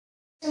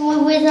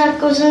with our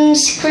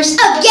cousins,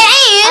 Christopher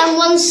again, and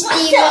one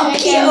Stephen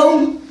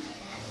again.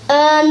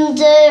 And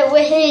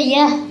we're here,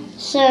 yeah.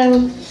 So,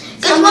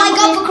 guess what I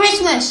got for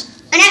Christmas?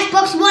 An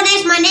Xbox One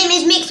S. My name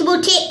is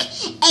Mixable Tick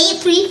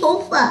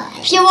 8345.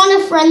 If you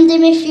want to friend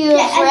him, if you're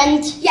a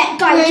friend. Yeah,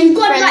 guys, if you've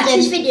got to like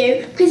this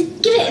video, because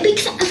give it a big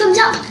thumbs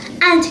up.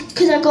 And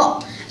because I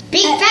got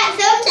big fat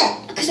thumbs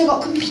up. Because I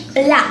got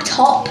a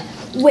laptop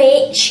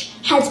which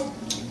has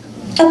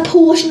a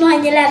Porsche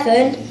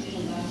 911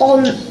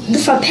 on the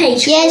front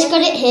page. Yeah, it's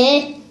got it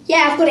here.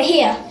 Yeah, I've got it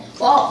here.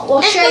 Well,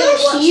 I'll show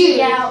you what's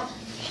out.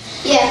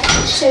 Yeah,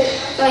 so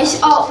guys,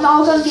 I'll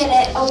go and get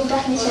it. I'll be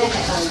back in a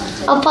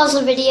sec. I'll pause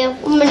the video.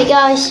 1 minute,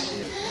 guys.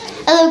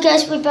 Hello,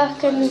 guys, we're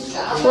back, and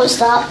what's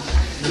that?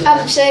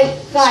 So,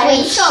 guys,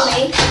 Sweets.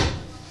 sorry,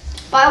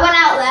 but I went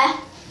out there,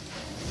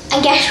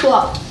 and guess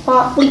what?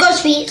 What? We got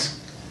sweets.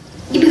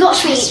 We got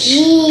sweets.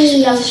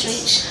 We love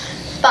sweets.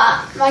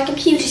 But my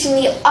computer's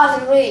in the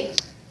other room.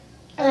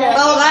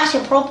 Oh, that's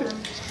a problem.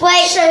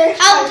 Wait, So,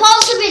 I'll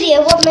pause the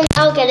video. 1 minute,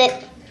 I'll get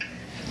it.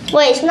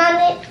 Wait, is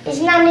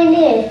Nan in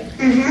here?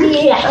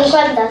 Yeah. And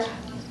Grandad?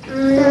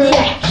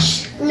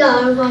 Yes.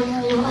 No,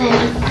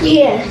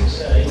 Yeah.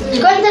 Is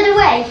Grandad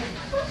away?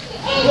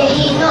 Yeah,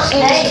 he's not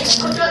here.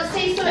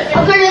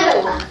 I'll go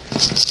to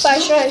Bye,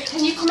 show.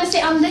 Can you come and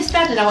sit on this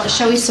bed and I want to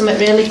show you something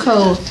really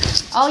cool?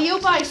 Oh, you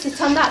boys sit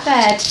on that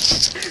bed.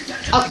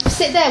 Oh,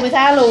 sit there with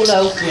our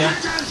Lolo. Yeah.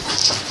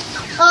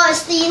 Oh,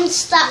 it's the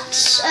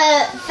Instax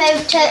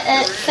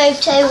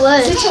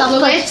photo Sit up,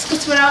 Louis,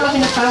 because we're all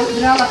having a photo.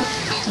 We're all having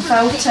a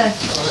photo.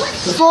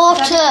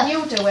 Photo.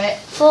 You do it.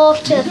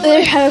 Photo.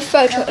 We have a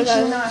photo to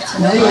go.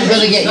 No, you're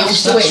going to get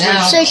used to it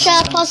now. So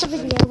shall I pause the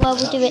video while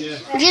we do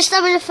it? We're just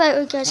having a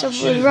photo, guys. I'll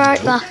be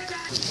right back.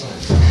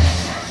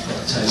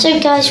 So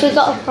guys, we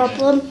got a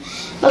problem.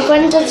 My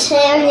granddad's here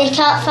and he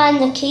can't find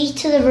the key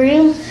to the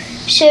room.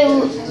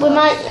 So we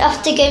might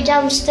have to go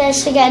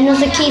downstairs to get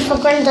another key for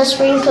Granddad's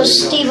room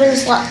because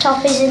Stephen's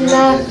laptop is in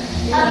there,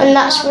 and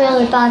that's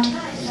really bad.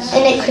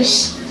 Isn't it,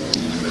 Chris?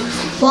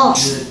 What?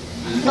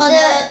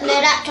 Oh, the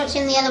laptop's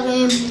in the other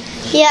room.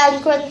 Yeah,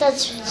 and Granddad,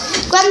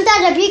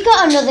 have you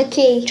got another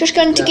key? Just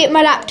going to get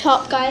my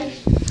laptop, guys.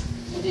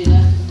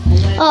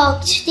 Oh,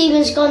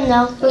 Stephen's gone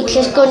now, which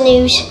is good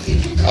news.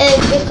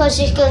 Because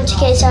he's going to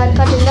get his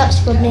iPad, and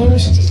that's good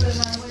news.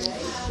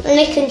 And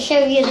I can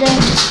show you the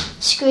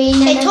screen.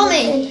 Hey, and Tommy.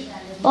 everything.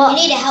 What? You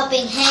need a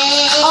helping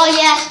hand. Oh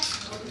yeah,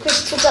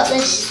 Christopher got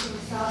this.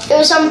 It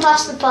was on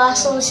past the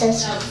parcel, it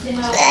says.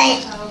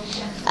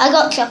 I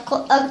got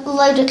chocolate, a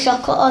load of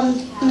chocolate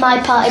on my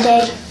party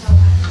day.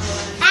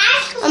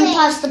 And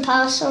past the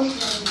parcel.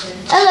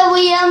 Hello,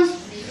 William.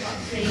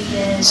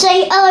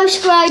 Say hello,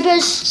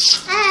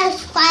 subscribers. Hello,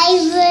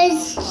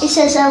 subscribers. It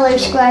says hello,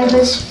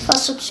 subscribers for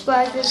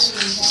subscribers.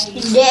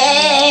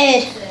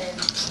 Yeah.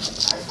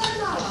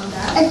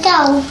 A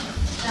doll.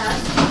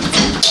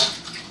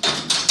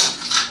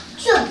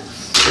 Jump.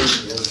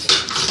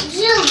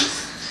 Jump.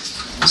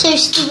 So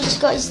Stephen's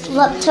got his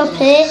laptop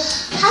here.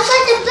 How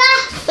about the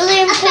back?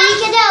 William, can you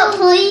get out,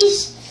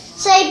 please?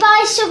 Say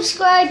bye,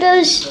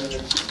 subscribers.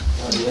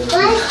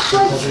 Bye,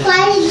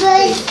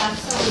 subscribers.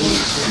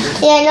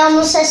 Yeah, it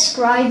normally says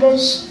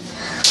subscribers.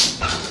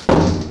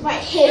 Right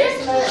here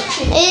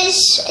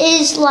is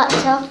His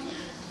laptop.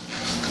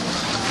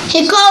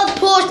 He's got a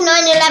Porsche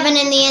 911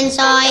 in the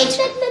inside.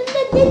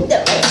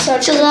 So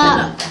So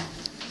that.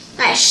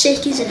 that's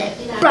sick, isn't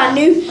it? Brand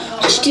new.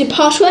 Just do the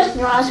password.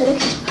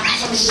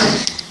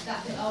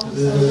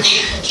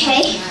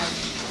 Okay.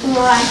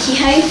 Righty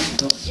ho.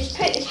 Just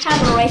put the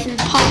camera away from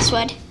the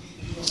password.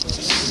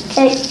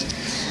 Okay.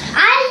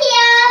 I'm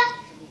here.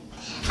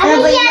 but I'm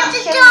you're here not at the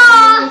showing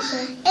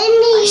door.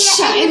 anything.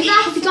 So,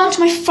 if we go onto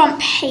my front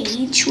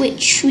page,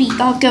 which we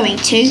are going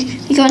to,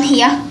 we go on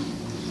here.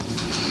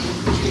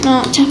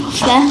 No, tap off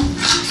there.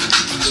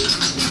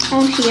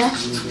 On here.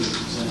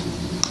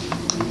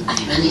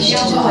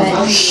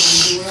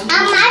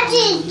 I'm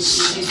magic.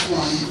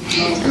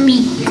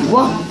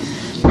 What?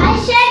 I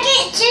said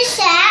it to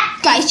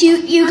set. Guys,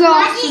 you go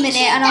off for a minute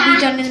and I'll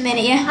be done in a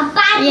minute, yeah? A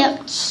bunny.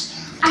 Yep.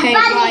 Okay,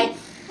 right.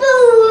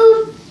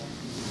 Boom.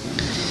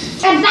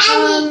 A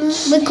bunny.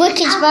 The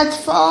quickest bad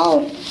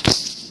fall.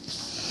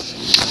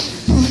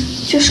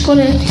 Just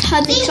gotta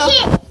turn this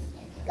off.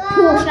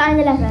 Porsche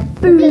 911.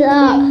 Look at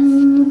that.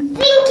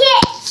 Think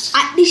it.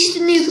 This is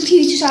the new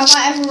computer, so I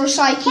might have a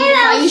recycling. But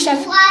I used to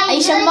have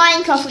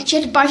Minecraft, which you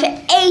had to buy for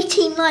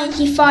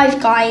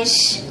 $18.95,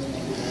 guys.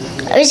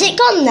 Is it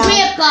gone now?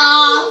 Rip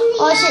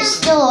Or is it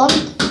still on?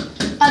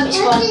 It's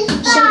gone.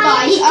 So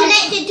guys, He's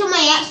connected to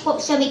my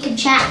Xbox so we can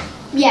chat.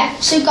 yeah.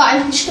 So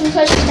guys, I'm just gonna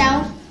close it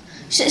down.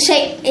 So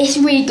say it's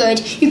really good.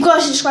 You've got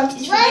to subscribe to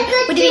this video.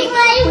 We're doing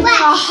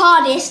our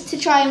hardest to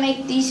try and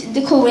make these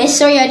the coolest.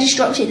 Sorry, I just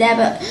dropped it there,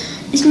 but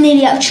it's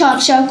nearly out of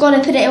charge, so I've got to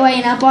put it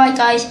away now. Bye,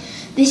 guys.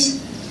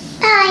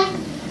 Bye.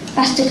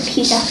 That's the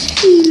computer.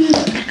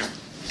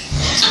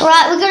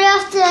 Right, we're going to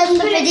have to end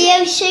the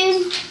video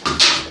soon.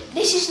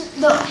 This is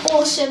the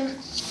awesome.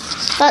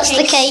 That's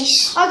the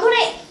case. I got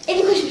it in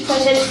the Christmas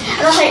present,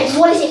 and I was like,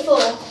 "What is it for?"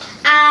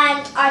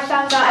 And I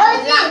found out it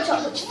was a laptop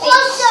which fits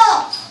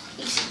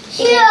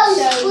He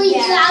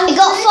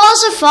got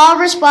Forza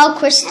 4 as well,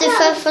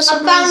 Christopher, for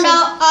some I found reason.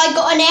 out I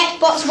got an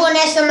Xbox One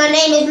S and my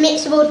name is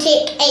Mixable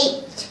Tick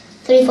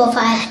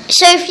 8345.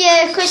 So if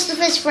you're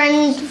Christopher's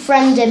friend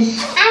him.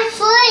 I'm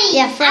free.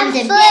 Yeah, friend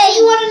him. If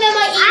you want to know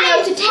my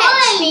email to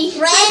text me,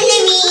 Friend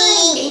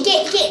me.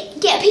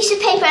 get a piece of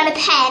paper and a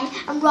pen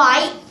and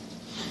write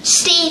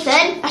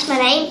Stephen, that's my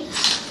name.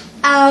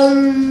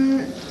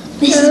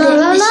 This is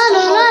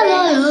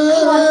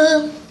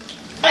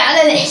I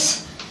know this.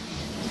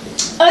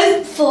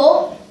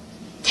 04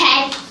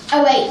 10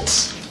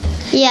 08.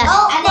 Yeah.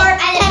 And then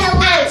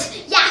at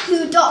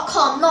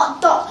yahoo.com,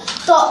 not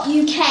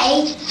 .uk,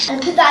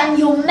 and put that in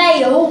your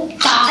mail,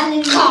 and then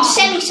you can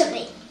send me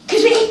something.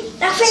 Because we're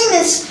that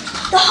famous,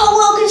 the whole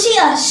world can see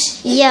us.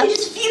 Yep. You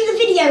just view the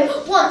video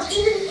once,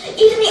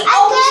 even the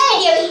oldest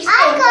video he's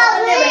filmed, not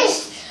the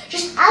newest.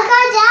 Just the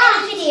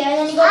video, and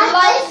then you got to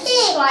like and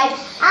subscribe.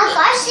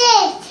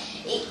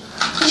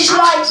 You just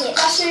like it,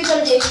 that's what you got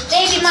to do.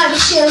 Maybe it might be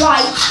still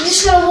like, you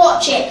just got to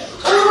watch it.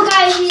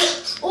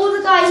 All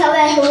the guys out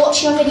there who are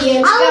watching our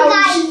videos,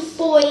 girls,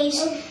 boys,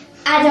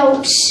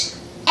 adults,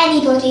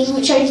 anybody,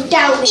 which I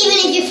doubt. Even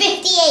if you're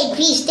 58,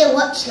 please still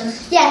watch them.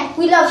 Yeah,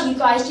 we love you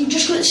guys. You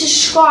just got to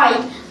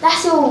subscribe.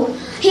 That's all.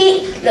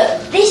 He's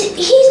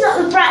not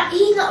a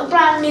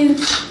brand new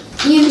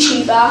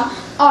YouTuber.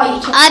 Are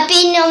you? Tom? I've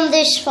been on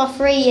this for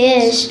 3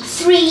 years.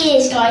 3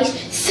 years, guys.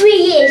 3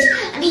 years.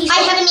 And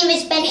I haven't even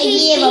spent a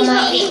year on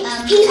my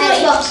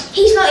Xbox.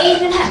 He's not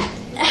even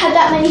had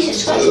that many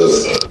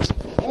subscribers.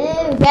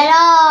 Ew, get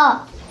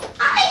up.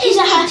 He's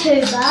a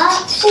YouTuber.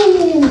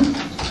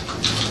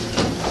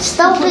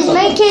 Stop, we're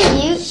making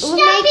a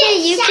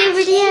YouTube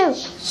video.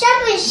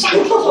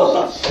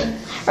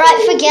 Right,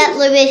 forget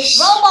Lewis.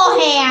 Robo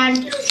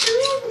hand.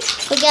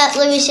 Forget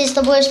Lewis is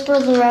the worst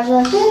brother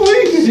ever.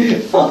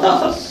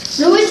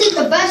 Lewis is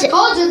the best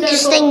cousin.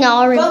 Just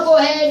ignore him. Robo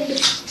hand.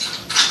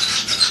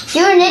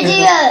 You're an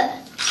idiot.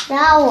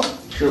 Now.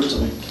 Shut up to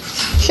me.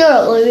 Shut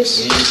up,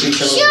 Lewis.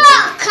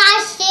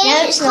 Cassie. No,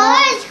 it's not.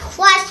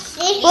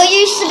 Well, it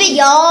used to be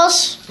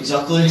yours,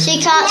 Exactly. so you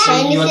can't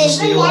say You had to anything.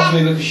 steal off me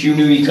because you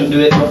knew you couldn't do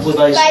it properly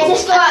by Guys, yourself.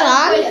 let's go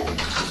out.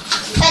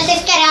 Let's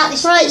just get out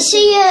this. Right,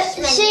 see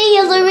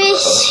ya,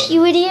 Lewis,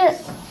 you idiot.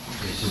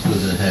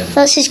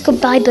 That's his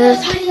goodbye bird.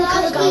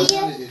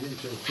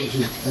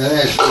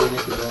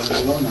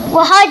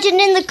 We're hiding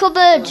in the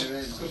cupboard.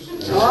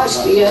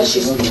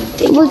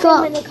 We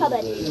got.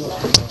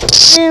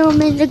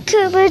 I'm in the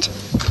cupboard.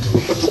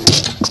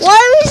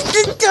 Close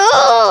the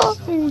door.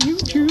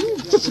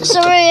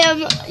 Sorry,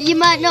 you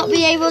might not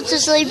be able to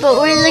sleep, but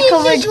we're in the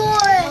cupboard.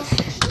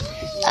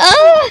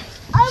 Oh.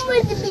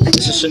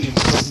 It's just such a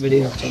quick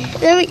video.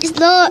 No, it's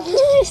not.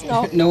 It's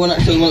not. No one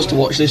actually wants to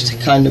watch this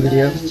kind of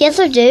video. Yes,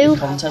 I do.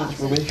 Content's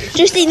rubbish.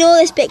 Just ignore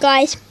this bit,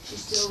 guys.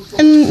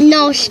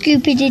 No,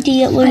 stupid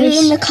idiot, We're in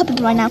Lewis. the cupboard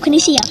right now. Can you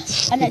see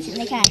us? I don't think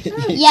they can.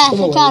 Yeah, Come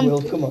they on, can.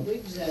 Will, come on.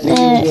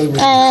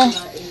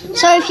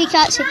 Sorry if you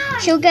can't see.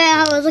 She'll get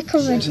out of the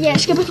cupboard. Yeah,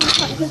 let's go back in the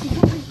cupboard.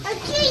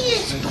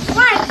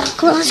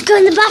 Come on, let's go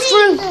in the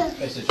bathroom.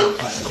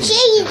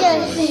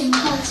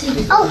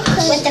 Oh,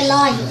 with the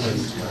line.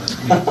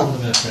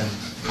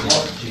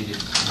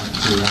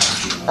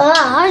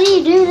 How do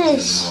you do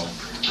this?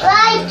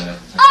 Right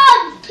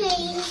on,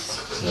 please.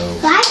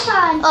 Right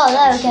on. Oh,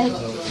 there we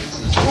go.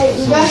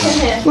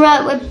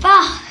 Right, we're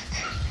back.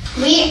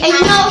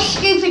 Ignore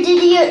stupid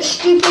idiot,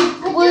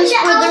 stupid worst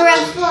brother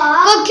ever.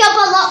 Good job,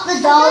 I locked the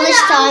door this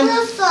time.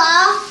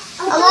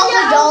 I locked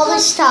the door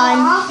this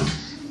time.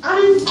 I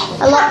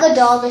locked the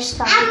door this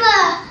time.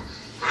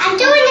 I'm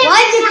doing it.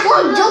 Why did you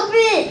clog up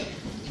it?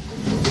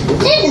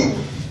 Didn't.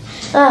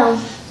 Oh.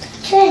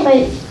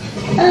 Wait.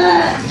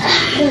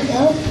 There we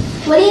go.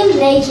 William's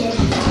naked.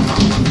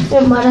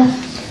 Doesn't matter.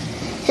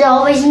 He's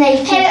always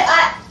naked.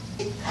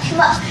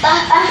 My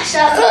legs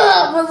are...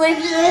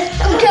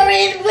 I'm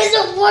carrying with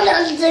a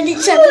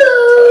 187.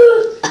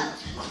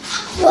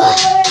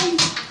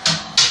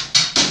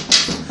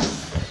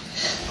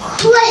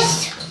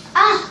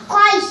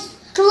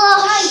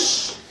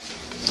 Christ.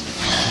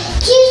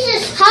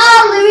 Jesus.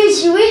 How,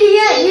 Lewis, you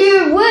idiot,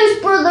 you're the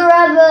worst brother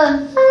ever.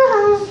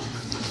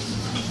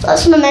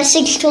 That's my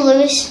message to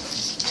Lewis.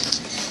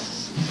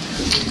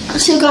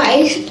 So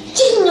guys,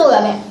 just ignore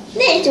that bit. You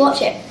don't need to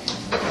watch it.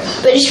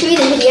 But just read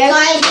the video.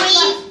 Guys,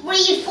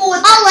 read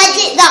forward. I'll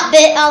edit that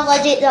bit,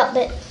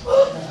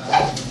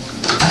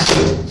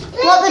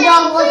 Lock the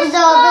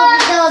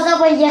door, that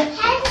way, yeah.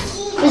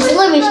 There's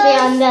Lewis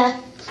behind there.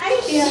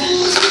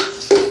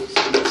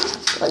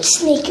 Let's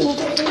sneak in.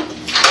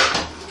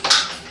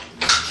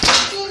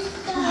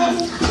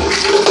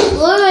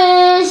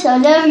 Lewis, I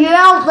know you're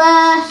out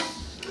there.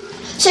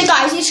 So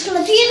guys, you're just going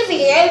to view the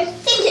video,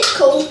 think it's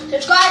cool,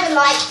 subscribe and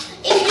like.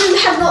 If you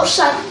have not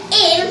signed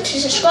in to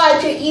subscribe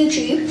to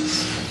YouTube,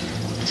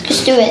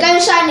 Just do it. go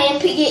and sign in,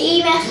 put your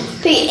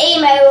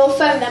email or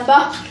phone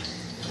number,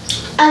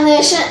 and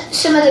there's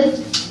some of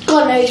the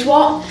God knows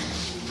what,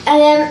 and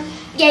then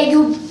yeah,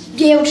 you'll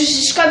be able to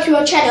subscribe to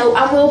our channel,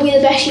 and we'll be the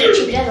best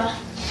YouTubers ever.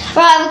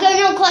 Right, we're going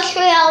on Clash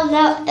Royale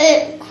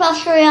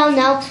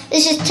now.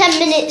 This is 10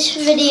 minutes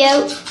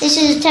video. This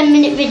is a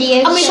 10-minute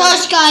video. Oh my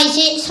gosh, guys,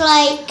 it's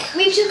like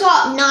We've just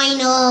got 9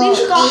 or We've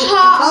just got 8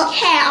 heart, o'clock.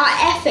 care, our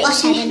effort Or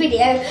in this 7.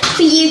 video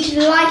for you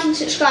to like and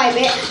subscribe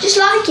it. Just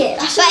like it.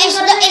 That's But all it's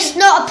we're not, gonna do. it's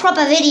not a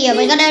proper video.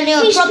 We're gonna do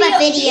a He's proper been-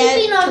 video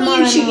He's been on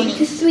tomorrow YouTube morning.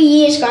 for 3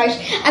 years, guys,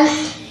 and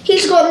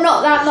he's got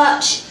not that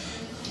much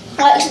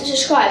likes and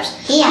subscribes.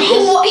 Yeah. And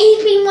he's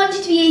been wanting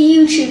to be a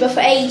YouTuber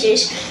for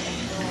ages,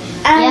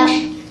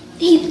 and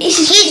it's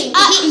his dream.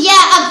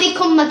 I've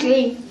become my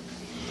dream.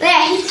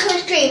 Yeah, he's got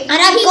his dream. And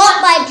I've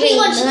got my He dream,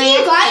 wants right?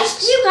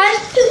 you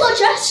guys who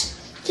watch us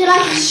to like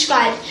and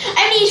subscribe.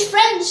 Only his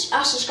friends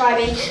are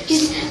subscribing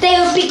because they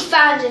are big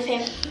fans of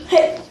him.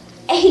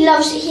 He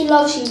loves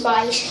you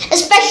guys.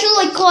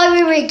 Especially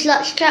Chloe Riggs,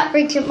 that's Cat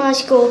Riggs at my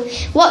school.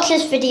 Watch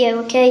this video,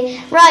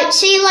 okay? Right,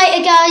 see you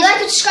later, guys.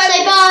 Like and subscribe.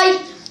 Say bye.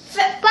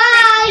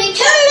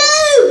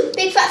 Bye.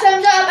 Big fat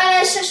thumbs up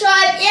and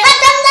subscribe. Yeah.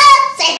 Thumbs up.